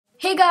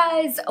Hey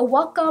guys,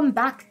 welcome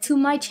back to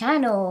my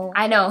channel.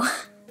 I know,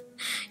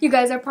 you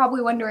guys are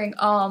probably wondering,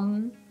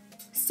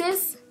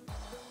 sis,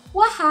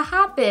 what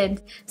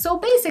happened? So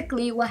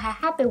basically what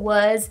happened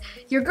was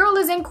your girl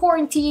is in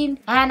quarantine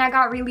and I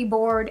got really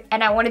bored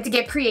and I wanted to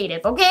get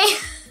creative, okay?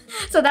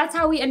 So that's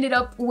how we ended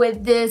up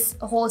with this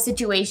whole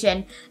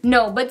situation.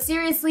 No, but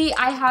seriously,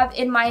 I have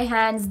in my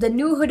hands the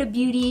new Huda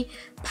Beauty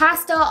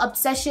Pastel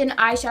Obsession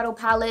eyeshadow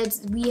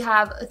palettes. We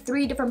have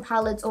 3 different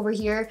palettes over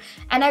here,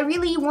 and I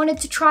really wanted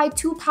to try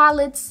 2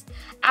 palettes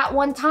at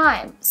one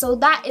time. So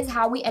that is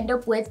how we end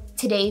up with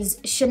today's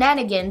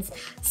shenanigans.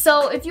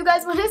 So if you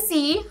guys want to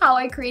see how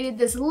I created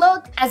this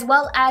look, as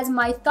well as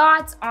my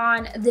thoughts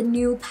on the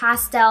new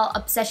Pastel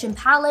Obsession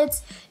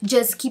palettes,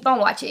 just keep on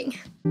watching.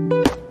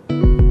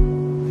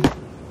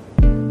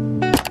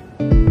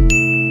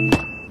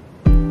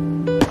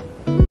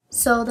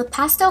 So the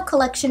Pastel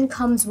collection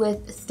comes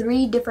with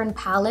 3 different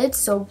palettes.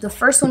 So the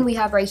first one we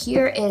have right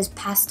here is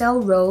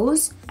Pastel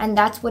Rose, and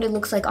that's what it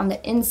looks like on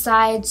the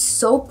inside.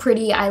 So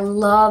pretty. I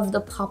love the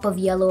pop of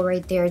yellow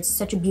right there. It's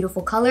such a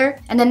beautiful color.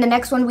 And then the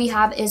next one we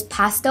have is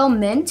Pastel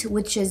Mint,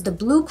 which is the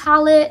blue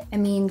palette. I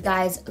mean,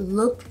 guys,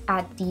 look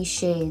at these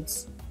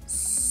shades.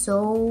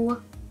 So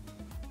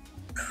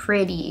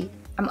pretty.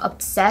 I'm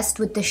obsessed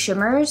with the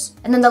shimmers.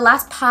 And then the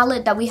last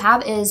palette that we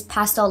have is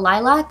Pastel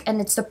Lilac,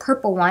 and it's the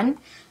purple one.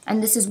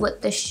 And this is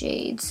what the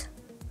shades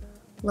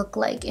look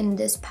like in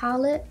this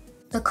palette.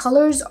 The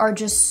colors are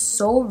just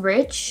so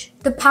rich.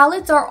 The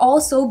palettes are all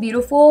so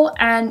beautiful,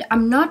 and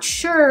I'm not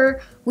sure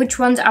which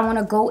ones I want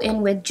to go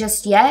in with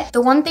just yet.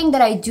 The one thing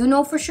that I do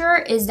know for sure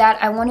is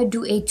that I want to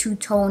do a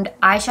 2-toned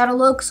eyeshadow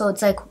look. So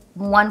it's like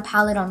one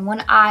palette on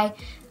one eye,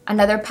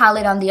 another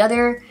palette on the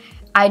other.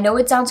 I know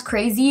it sounds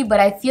crazy, but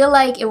I feel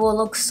like it will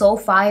look so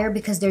fire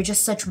because they're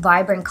just such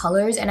vibrant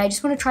colors, and I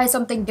just want to try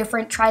something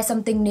different, try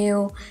something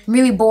new. I'm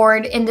really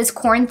bored in this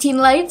quarantine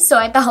life, so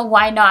I thought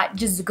why not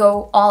just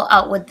go all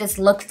out with this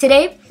look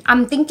today.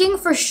 I'm thinking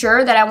for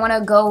sure that I want to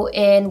go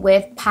in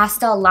with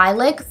Pastel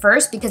Lilac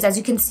first because, as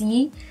you can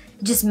see,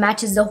 it just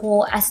matches the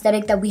whole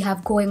aesthetic that we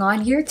have going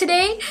on here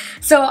today.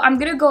 So I'm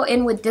gonna go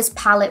in with this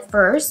palette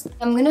first.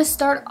 I'm gonna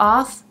start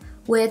off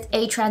with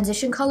a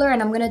transition color,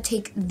 and I'm gonna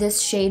take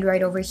this shade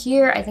right over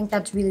here. I think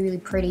that's really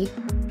pretty.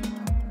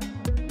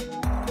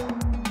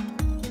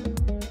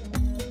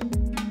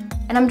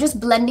 And I'm just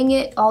blending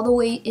it all the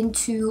way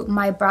into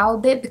my brow a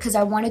bit because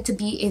I want it to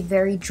be a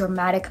very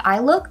dramatic eye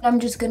look.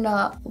 I'm just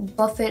gonna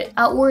buff it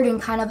outward and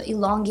kind of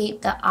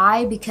elongate the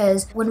eye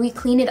because when we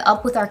clean it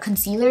up with our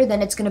concealer,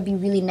 then it's gonna be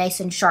really nice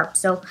and sharp.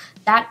 So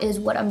that is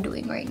what I'm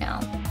doing right now.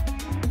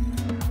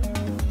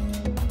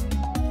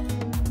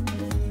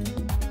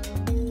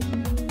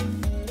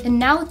 And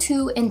now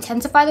to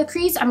intensify the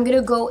crease, I'm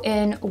gonna go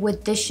in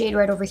with this shade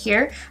right over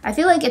here. I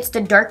feel like it's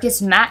the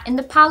darkest matte in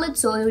the palette,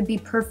 so it would be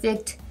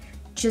perfect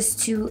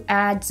just to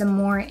add some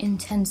more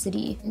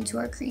intensity into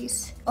our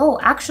crease. Oh,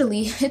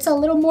 actually, it's a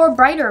little more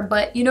brighter,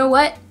 but you know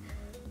what?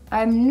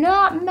 I'm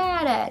not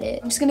mad at it.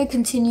 I'm just gonna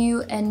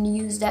continue and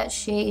use that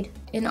shade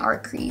in our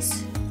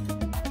crease.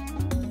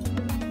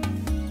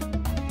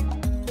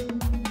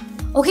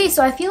 Okay,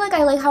 so I feel like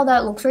I like how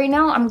that looks right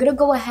now. I'm gonna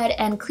go ahead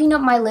and clean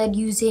up my lid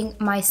using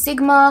my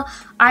Sigma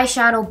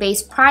eyeshadow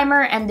base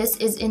primer, and this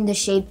is in the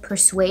shade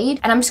Persuade.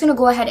 And I'm just gonna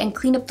go ahead and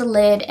clean up the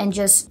lid and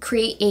just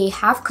create a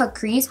half cut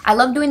crease. I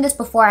love doing this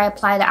before I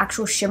apply the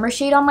actual shimmer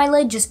shade on my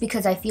lid just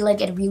because I feel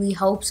like it really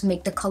helps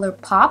make the color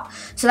pop.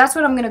 So that's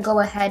what I'm gonna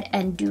go ahead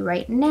and do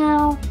right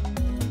now.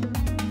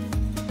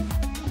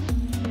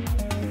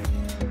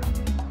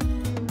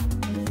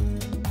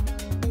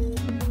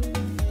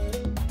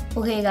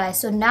 Okay guys,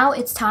 so now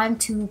it's time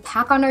to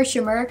pack on our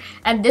shimmer,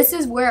 and this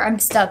is where I'm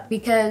stuck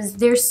because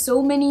there's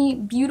so many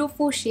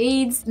beautiful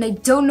shades and I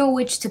don't know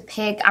which to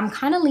pick. I'm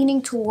kind of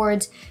leaning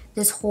towards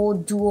this whole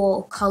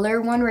dual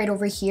color one right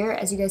over here.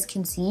 As you guys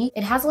can see,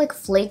 it has like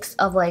flakes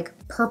of like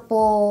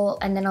purple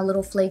and then a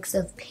little flakes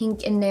of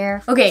pink in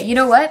there. Okay, you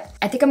know what?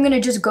 I think I'm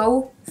gonna just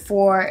go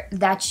for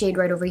that shade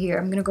right over here.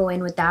 I'm gonna go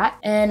in with that,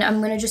 and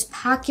I'm gonna just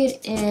pack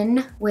it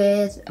in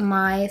with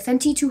my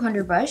Fenty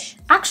 200 brush.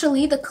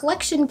 Actually, the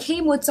collection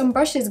came with some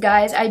brushes,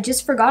 guys. I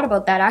just forgot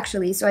about that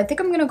actually. So I think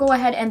I'm gonna go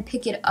ahead and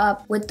pick it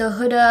up with the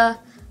Huda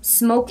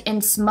Smoke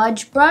and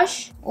Smudge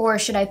brush, or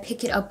should I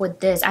pick it up with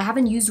this? I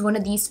haven't used one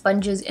of these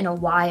sponges in a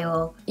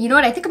while. You know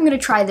what? I think I'm gonna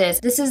try this.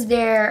 This is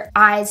their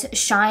Eyes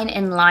Shine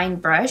and Line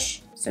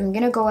brush. So I'm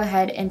gonna go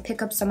ahead and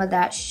pick up some of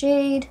that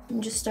shade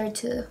and just start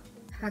to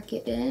pack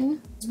it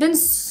in. It's been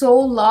so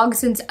long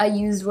since I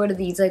used one of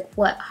these, like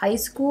what, high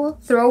school?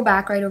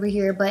 Throwback right over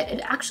here, but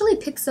it actually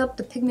picks up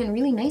the pigment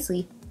really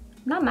nicely.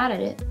 I'm not mad at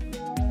it.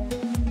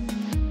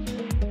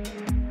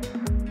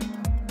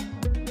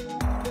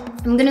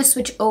 I'm gonna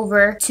switch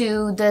over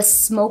to the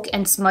Smoke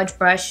and Smudge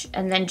brush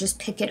and then just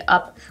pick it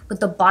up with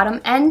the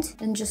bottom end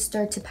and just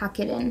start to pack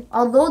it in.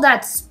 Although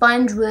that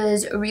sponge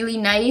was really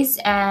nice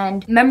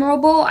and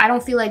memorable, I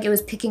don't feel like it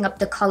was picking up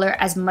the color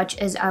as much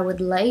as I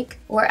would like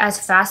or as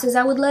fast as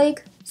I would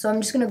like. So I'm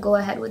just gonna go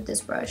ahead with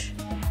this brush.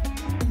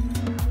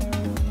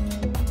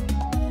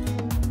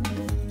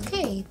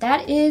 Okay,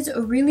 that is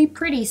really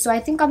pretty. So I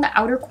think on the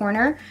outer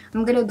corner,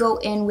 I'm gonna go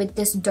in with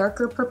this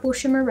darker purple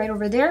shimmer right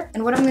over there.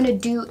 And what I'm gonna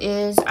do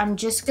is I'm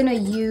just gonna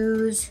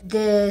use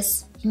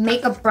this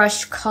makeup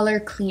brush color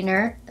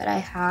cleaner that I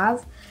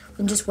have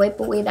and just wipe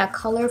away that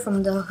color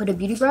from the Huda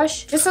Beauty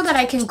brush, just so that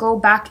I can go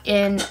back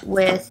in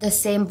with the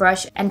same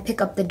brush and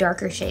pick up the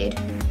darker shade.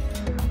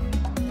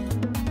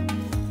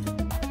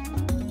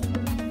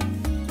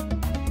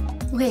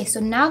 Okay, so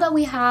now that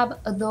we have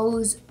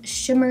those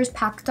shimmers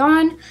packed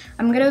on,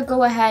 I'm gonna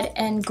go ahead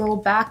and go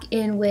back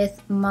in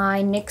with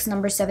my NYX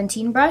number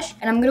 17 brush,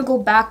 and I'm gonna go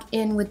back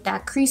in with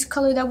that crease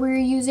color that we were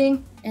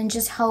using and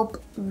just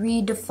help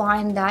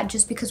redefine that,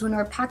 just because when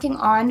we're packing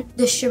on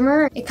the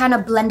shimmer, it kind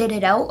of blended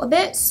it out a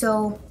bit.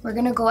 So we're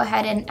gonna go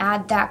ahead and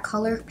add that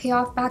color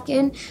payoff back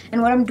in. And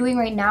what I'm doing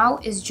right now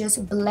is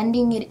just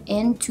blending it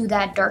into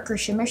that darker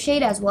shimmer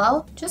shade as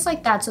well, just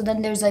like that. So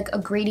then there's like a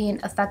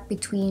gradient effect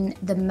between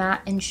the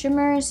matte and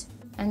shimmers.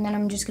 And then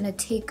I'm just gonna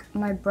take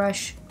my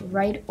brush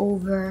right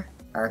over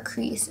our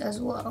crease as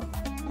well.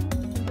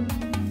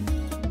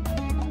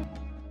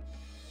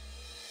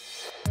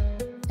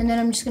 And then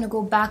I'm just gonna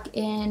go back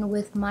in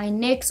with my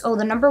NYX. Oh,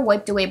 the number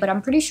wiped away, but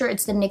I'm pretty sure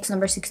it's the NYX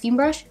number 16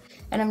 brush.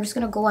 And I'm just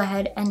gonna go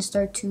ahead and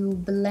start to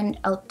blend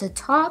out the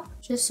top,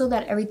 just so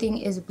that everything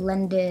is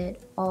blended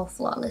all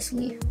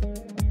flawlessly.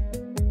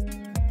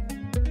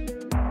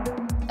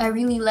 I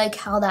really like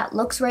how that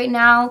looks right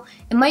now.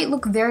 It might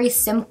look very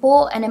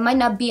simple and it might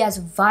not be as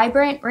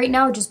vibrant right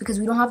now just because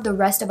we don't have the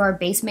rest of our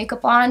base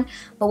makeup on.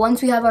 But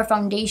once we have our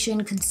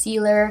foundation,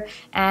 concealer,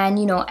 and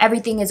you know,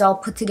 everything is all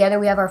put together,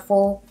 we have our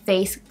full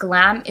face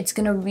glam, it's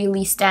gonna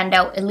really stand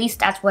out. At least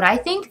that's what I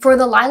think. For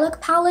the lilac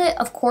palette,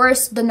 of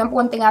course, the number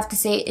one thing I have to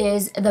say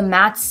is the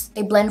mattes.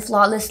 They blend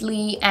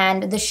flawlessly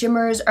and the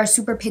shimmers are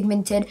super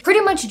pigmented,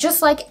 pretty much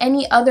just like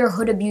any other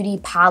Huda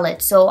Beauty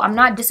palette. So I'm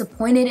not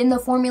disappointed in the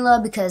formula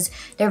because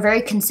they're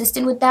very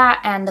consistent with that,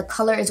 and the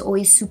color is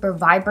always super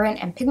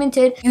vibrant and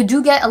pigmented. You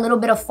do get a little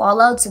bit of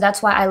fallout, so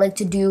that's why I like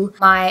to do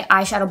my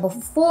eyeshadow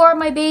before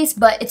my base,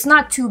 but it's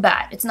not too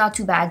bad. It's not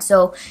too bad.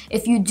 So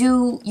if you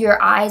do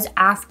your eyes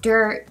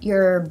after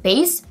your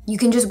base, you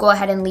can just go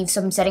ahead and leave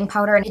some setting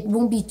powder and it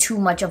won't be too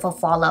much of a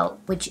fallout,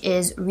 which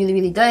is really,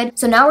 really good.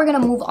 So now we're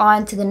gonna move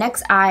on to the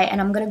next eye, and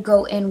I'm gonna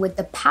go in with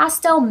the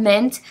Pastel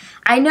Mint.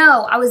 I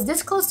know, I was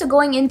this close to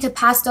going into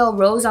Pastel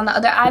Rose on the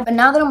other eye, but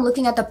now that I'm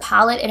looking at the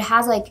palette, it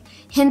has like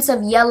hints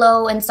of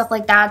yellow and stuff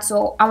like that.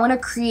 So I want to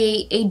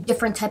create a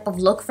different type of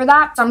look for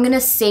that. So I'm going to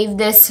save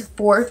this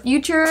for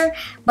future.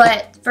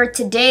 But for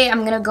today, I'm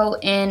going to go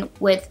in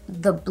with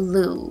the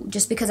blue,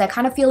 just because I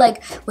kind of feel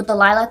like with the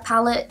lilac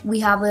palette,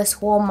 we have this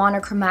whole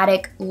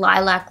monochromatic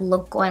lilac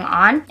look going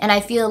on. And I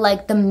feel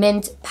like the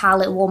mint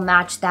palette will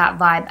match that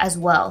vibe as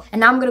well. And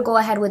now I'm going to go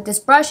ahead with this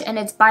brush, and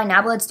it's by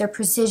Nabla. It's their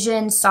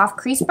Precision Soft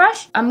Crease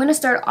Brush. I'm going to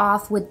start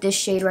off with this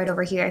shade right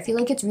over here. I feel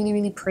like it's really,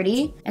 really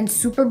pretty and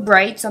super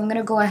bright. So I'm going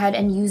to go ahead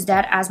and use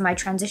that as my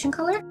transition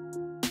color.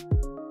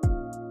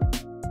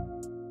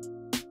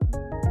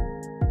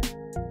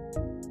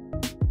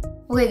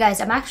 Okay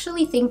guys, I'm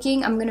actually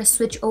thinking I'm gonna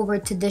switch over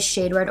to this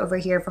shade right over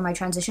here for my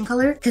transition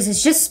color because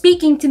it's just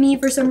speaking to me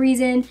for some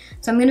reason.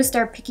 So I'm gonna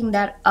start picking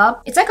that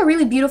up. It's like a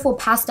really beautiful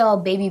pastel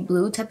baby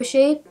blue type of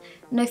shade,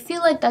 and I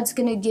feel like that's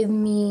gonna give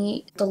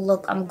me the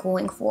look I'm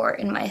going for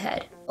in my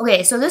head.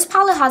 Okay, so this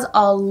palette has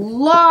a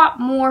lot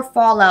more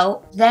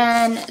fallout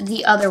than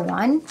the other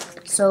one,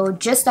 so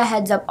just a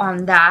heads up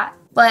on that.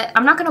 But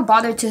I'm not going to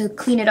bother to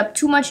clean it up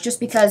too much just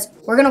because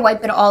we're going to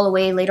wipe it all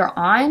away later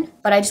on.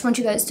 But I just want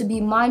you guys to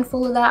be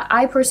mindful of that.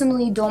 I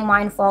personally don't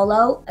mind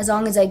fallout as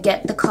long as I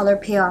get the color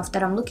payoff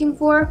that I'm looking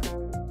for.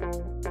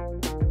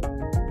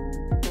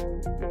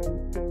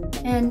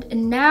 And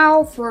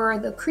now for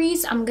the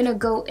crease, I'm going to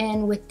go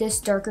in with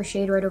this darker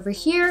shade right over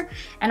here.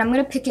 And I'm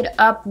going to pick it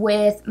up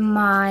with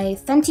my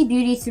Fenty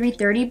Beauty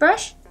 330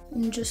 brush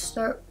and just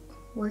start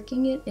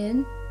working it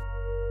in.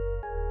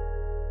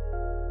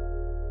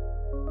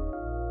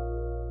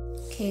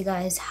 Okay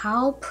guys,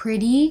 how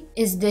pretty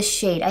is this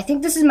shade? I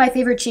think this is my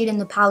favorite shade in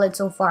the palette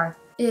so far.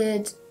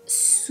 It's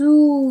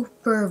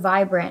super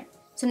vibrant.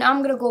 So now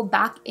I'm gonna go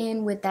back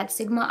in with that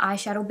Sigma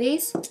eyeshadow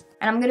base, and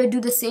I'm gonna do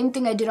the same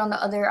thing I did on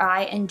the other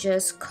eye and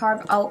just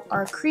carve out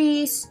our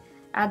crease,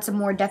 add some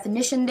more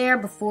definition there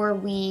before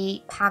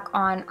we pack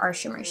on our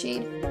shimmer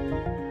shade.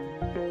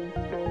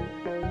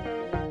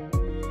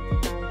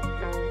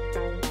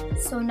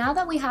 So now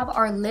that we have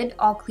our lid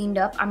all cleaned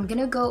up, I'm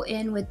gonna go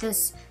in with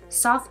this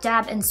Soft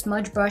Dab and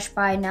Smudge Brush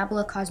by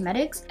Nabla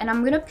Cosmetics, and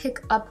I'm gonna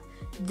pick up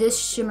this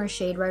shimmer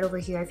shade right over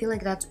here. I feel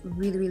like that's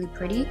really, really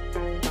pretty.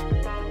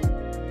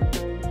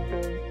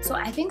 So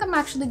I think I'm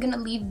actually gonna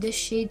leave this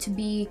shade to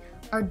be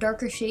our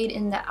darker shade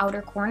in the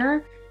outer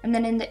corner. And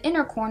then in the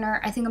inner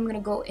corner, I think I'm gonna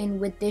go in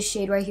with this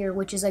shade right here,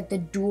 which is like the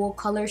dual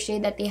color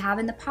shade that they have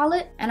in the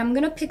palette. And I'm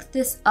gonna pick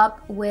this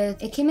up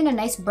with, it came in a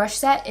nice brush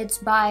set. It's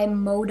by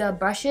Moda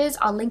brushes.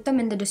 I'll link them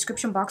in the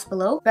description box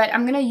below. But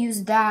I'm gonna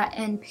use that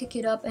and pick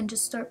it up and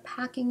just start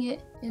packing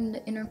it in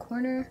the inner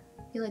corner.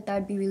 I feel like that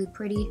would be really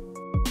pretty.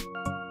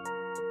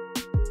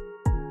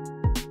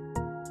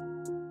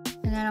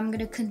 And then I'm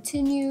gonna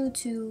continue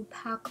to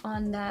pack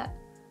on that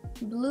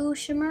blue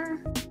shimmer.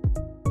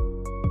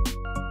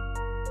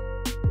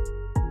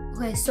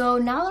 Okay, so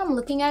now that I'm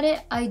looking at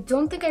it, I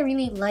don't think I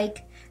really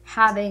like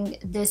having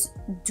this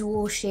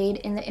dual shade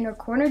in the inner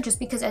corner, just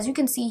because as you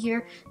can see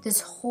here, this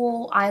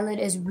whole eyelid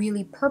is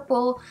really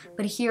purple,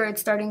 but here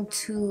it's starting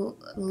to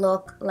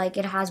look like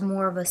it has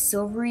more of a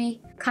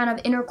silvery kind of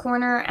inner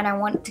corner, and I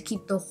want to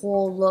keep the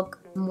whole look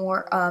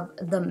more of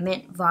the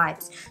mint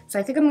vibes. So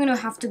I think I'm gonna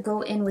have to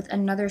go in with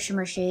another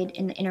shimmer shade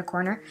in the inner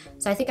corner.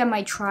 So I think I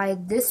might try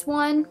this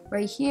one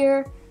right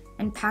here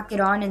and pack it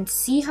on and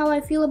see how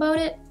I feel about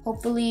it.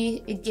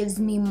 Hopefully it gives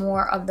me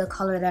more of the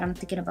color that I'm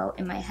thinking about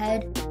in my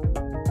head.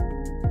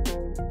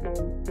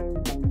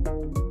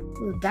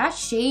 Ooh, that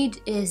shade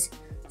is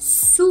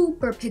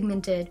super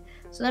pigmented.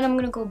 So then I'm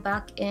gonna go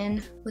back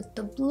in with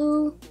the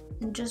blue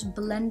and just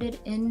blend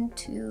it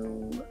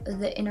into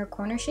the inner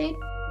corner shade.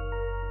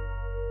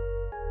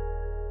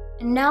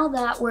 And now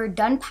that we're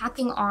done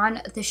packing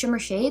on the shimmer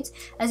shades,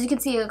 as you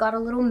can see, it got a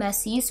little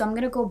messy. So I'm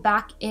gonna go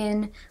back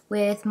in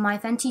with my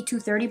Fenty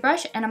 230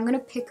 brush, and I'm gonna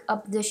pick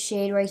up this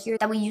shade right here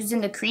that we used in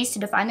the crease to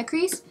define the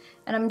crease.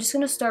 And I'm just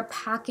gonna start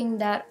packing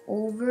that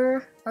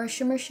over our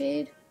shimmer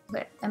shade.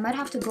 Okay, I might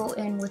have to go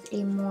in with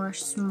a more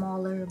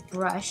smaller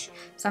brush.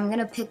 So I'm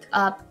gonna pick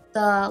up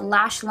the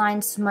Lash Line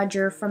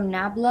Smudger from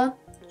Nabla,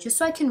 just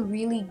so I can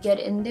really get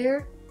in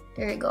there.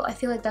 There you go, I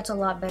feel like that's a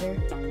lot better.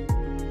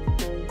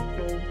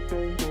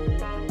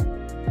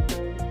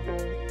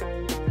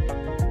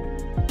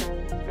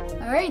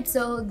 Alright,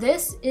 so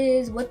this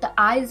is what the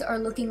eyes are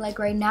looking like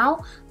right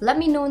now. Let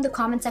me know in the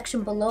comment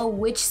section below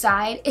which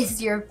side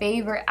is your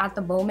favorite at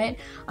the moment.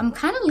 I'm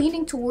kind of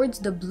leaning towards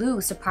the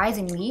blue,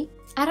 surprisingly.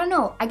 I don't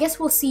know, I guess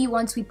we'll see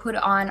once we put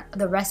on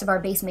the rest of our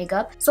base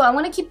makeup. So I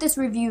want to keep this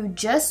review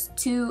just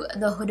to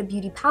the Huda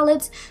Beauty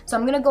palettes. So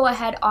I'm going to go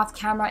ahead off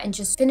camera and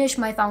just finish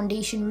my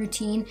foundation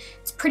routine.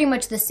 It's pretty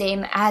much the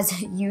same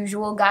as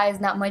usual, guys,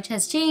 not much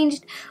has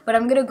changed. But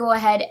I'm going to go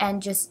ahead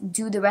and just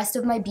do the rest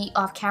of my beat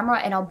off camera,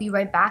 and I'll be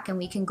right back and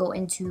we can go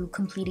into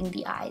completing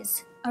the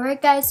eyes.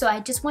 Alright guys, so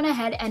I just went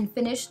ahead and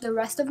finished the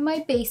rest of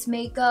my base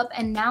makeup,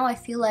 and now I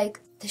feel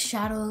like the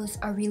shadows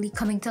are really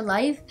coming to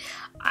life.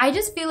 I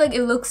just feel like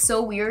it looks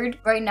so weird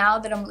right now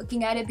that I'm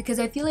looking at it, because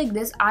I feel like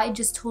this eye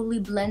just totally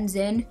blends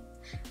in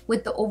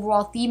with the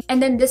overall theme,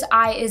 and then this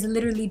eye is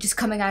literally just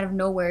coming out of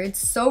nowhere. It's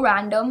so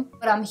random,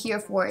 but I'm here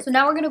for it. So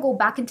now we're gonna go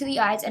back into the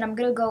eyes, and I'm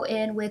gonna go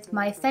in with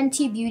my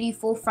Fenty Beauty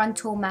Full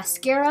Frontal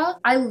Mascara.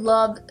 I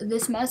love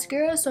this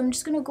mascara, so I'm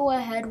just gonna go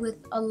ahead with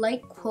a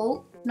light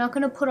coat. I'm not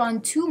gonna put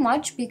on too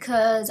much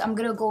because I'm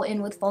gonna go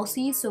in with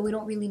falsies, so we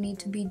don't really need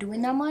to be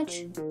doing that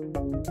much.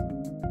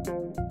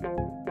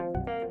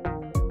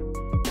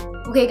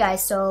 Okay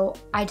guys, so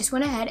I just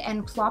went ahead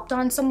and plopped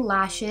on some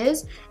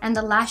lashes, and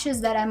the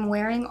lashes that I'm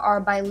wearing are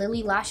by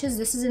Lily Lashes.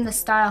 This is in the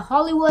style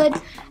Hollywood,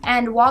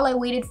 and while I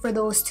waited for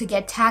those to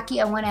get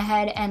tacky, I went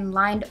ahead and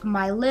lined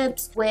my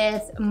lips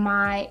with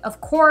my,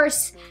 of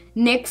course,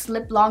 NYX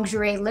Lip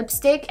Lingerie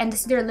lipstick, and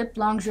this is their Lip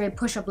Lingerie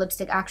push-up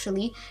lipstick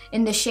actually,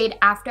 in the shade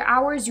After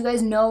Hours. You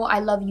guys know I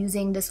love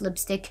using this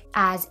lipstick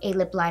as a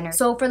lip liner.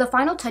 So for the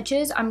final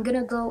touches, I'm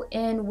gonna go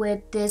in with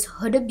this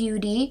Huda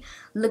Beauty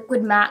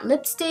Liquid Matte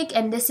lipstick,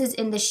 and this is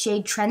in the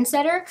shade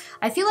Trendsetter.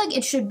 I feel like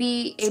it should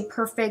be a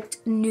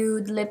perfect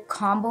nude lip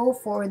combo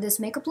for this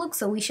makeup look,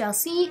 so we shall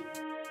see.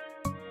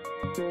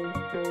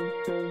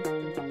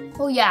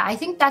 Oh yeah, I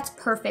think that's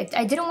perfect.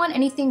 I didn't want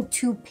anything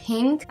too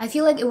pink. I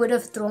feel like it would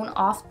have thrown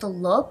off the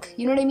look,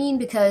 you know what I mean?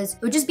 Because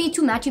it would just be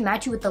too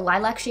matchy-matchy with the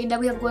lilac shade that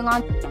we have going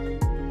on.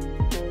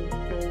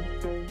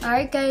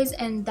 Alright guys,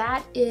 and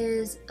that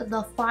is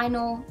the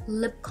final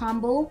lip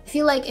combo. I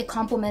feel like it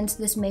complements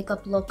this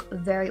makeup look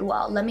very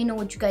well. Let me know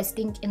what you guys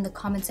think in the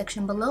comment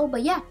section below.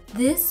 But yeah,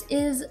 this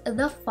is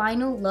the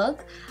final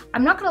look.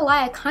 I'm not gonna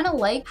lie, I kind of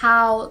like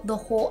how the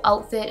whole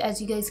outfit,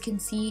 as you guys can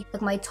see,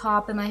 like my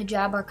top and my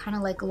hijab are kind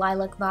of like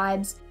lilac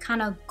vibes.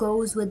 Kind of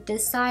goes with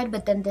this side,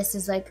 but then this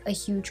is like a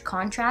huge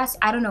contrast.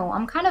 I don't know,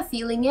 I'm kind of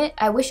feeling it.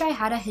 I wish I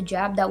had a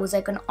hijab that was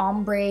like an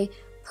ombre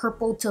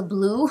purple to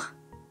blue.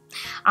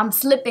 I'm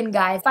slipping,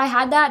 guys. If I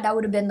had that, that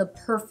would have been the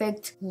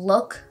perfect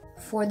look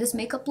for this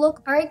makeup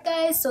look. Alright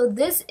guys, so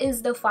this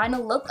is the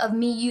final look of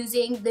me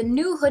using the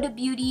new Huda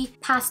Beauty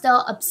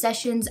Pastel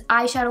Obsessions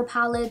eyeshadow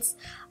palettes.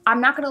 I'm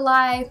not gonna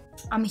lie,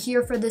 I'm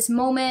here for this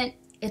moment.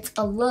 It's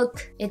a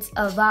look, it's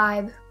a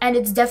vibe, and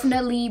it's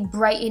definitely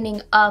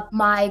brightening up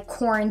my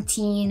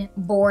quarantine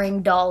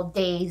boring dull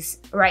days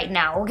right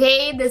now,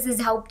 okay? This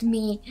has helped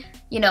me,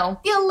 you know,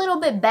 feel a little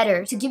bit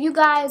better. To give you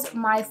guys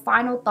my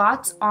final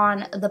thoughts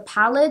on the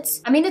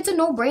palettes, I mean, it's a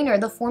no-brainer.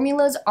 The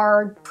formulas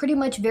are pretty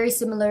much very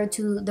similar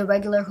to the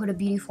regular Huda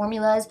Beauty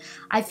formulas.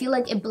 I feel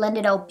like it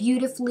blended out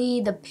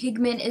beautifully. The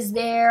pigment is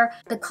there.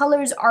 The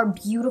colors are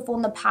beautiful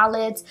in the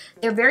palettes.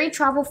 They're very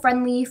travel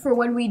friendly for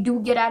when we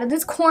do get out of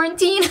this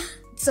quarantine.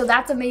 So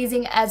that's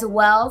amazing as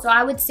well. So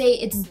I would say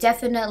it's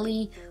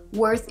definitely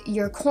worth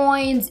your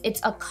coins. It's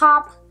a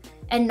cop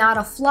and not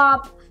a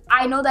flop.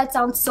 I know that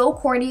sounds so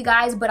corny,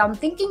 guys, but I'm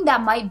thinking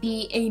that might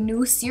be a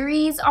new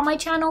series on my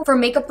channel for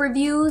makeup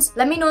reviews.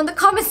 Let me know in the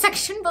comment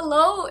section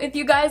below if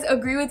you guys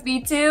agree with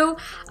me too.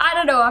 I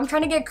don't know, I'm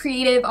trying to get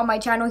creative on my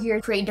channel here,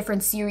 create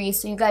different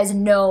series so you guys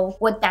know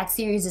what that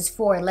series is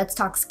for. Let's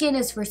Talk Skin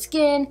is for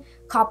skin,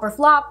 Cop or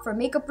Flop for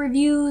makeup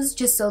reviews,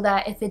 just so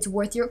that if it's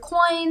worth your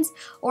coins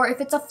or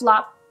if it's a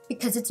flop,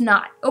 because it's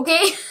not,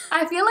 okay?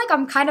 I feel like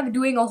I'm kind of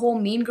doing a whole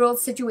Mean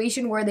Girls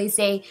situation where they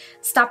say,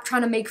 stop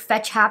trying to make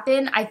fetch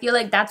happen. I feel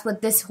like that's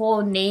what this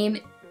whole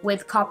name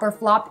with Cop or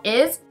Flop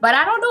is, but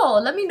I don't know.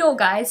 Let me know,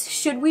 guys.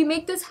 Should we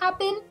make this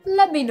happen?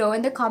 Let me know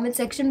in the comment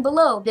section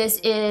below.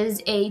 This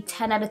is a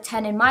 10 out of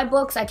 10 in my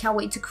books. I can't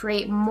wait to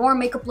create more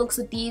makeup looks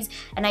with these,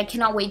 and I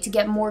cannot wait to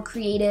get more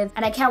creative,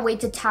 and I can't wait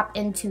to tap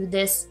into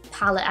this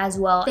palette as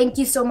well. Thank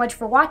you so much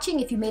for watching.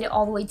 If you made it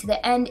all the way to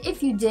the end,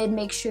 if you did,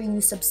 make sure you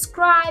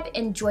subscribe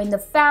and join the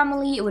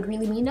family. It would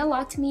really mean a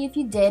lot to me if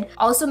you did.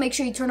 Also, make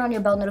sure you turn on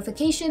your bell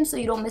notifications so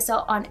you don't miss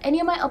out on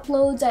any of my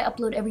uploads. I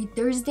upload every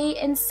Thursday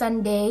and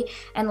Sunday.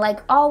 And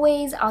like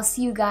always, I'll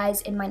see you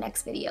guys in my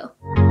next video.